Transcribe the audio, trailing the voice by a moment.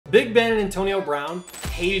Big Ben and Antonio Brown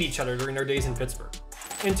hated each other during their days in Pittsburgh.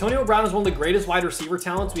 Antonio Brown is one of the greatest wide receiver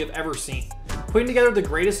talents we have ever seen, putting together the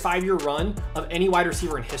greatest 5-year run of any wide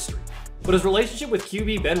receiver in history. But his relationship with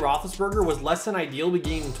QB Ben Rothelisberger was less than ideal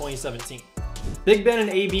beginning in 2017. Big Ben and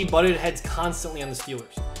AB butted heads constantly on the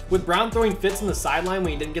Steelers, with Brown throwing fits on the sideline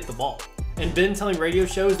when he didn't get the ball, and Ben telling radio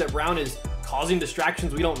shows that Brown is causing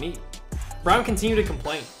distractions we don't need. Brown continued to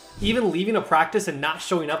complain, even leaving a practice and not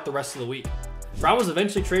showing up the rest of the week. Brown was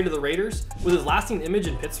eventually traded to the Raiders, with his lasting image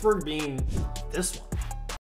in Pittsburgh being this one.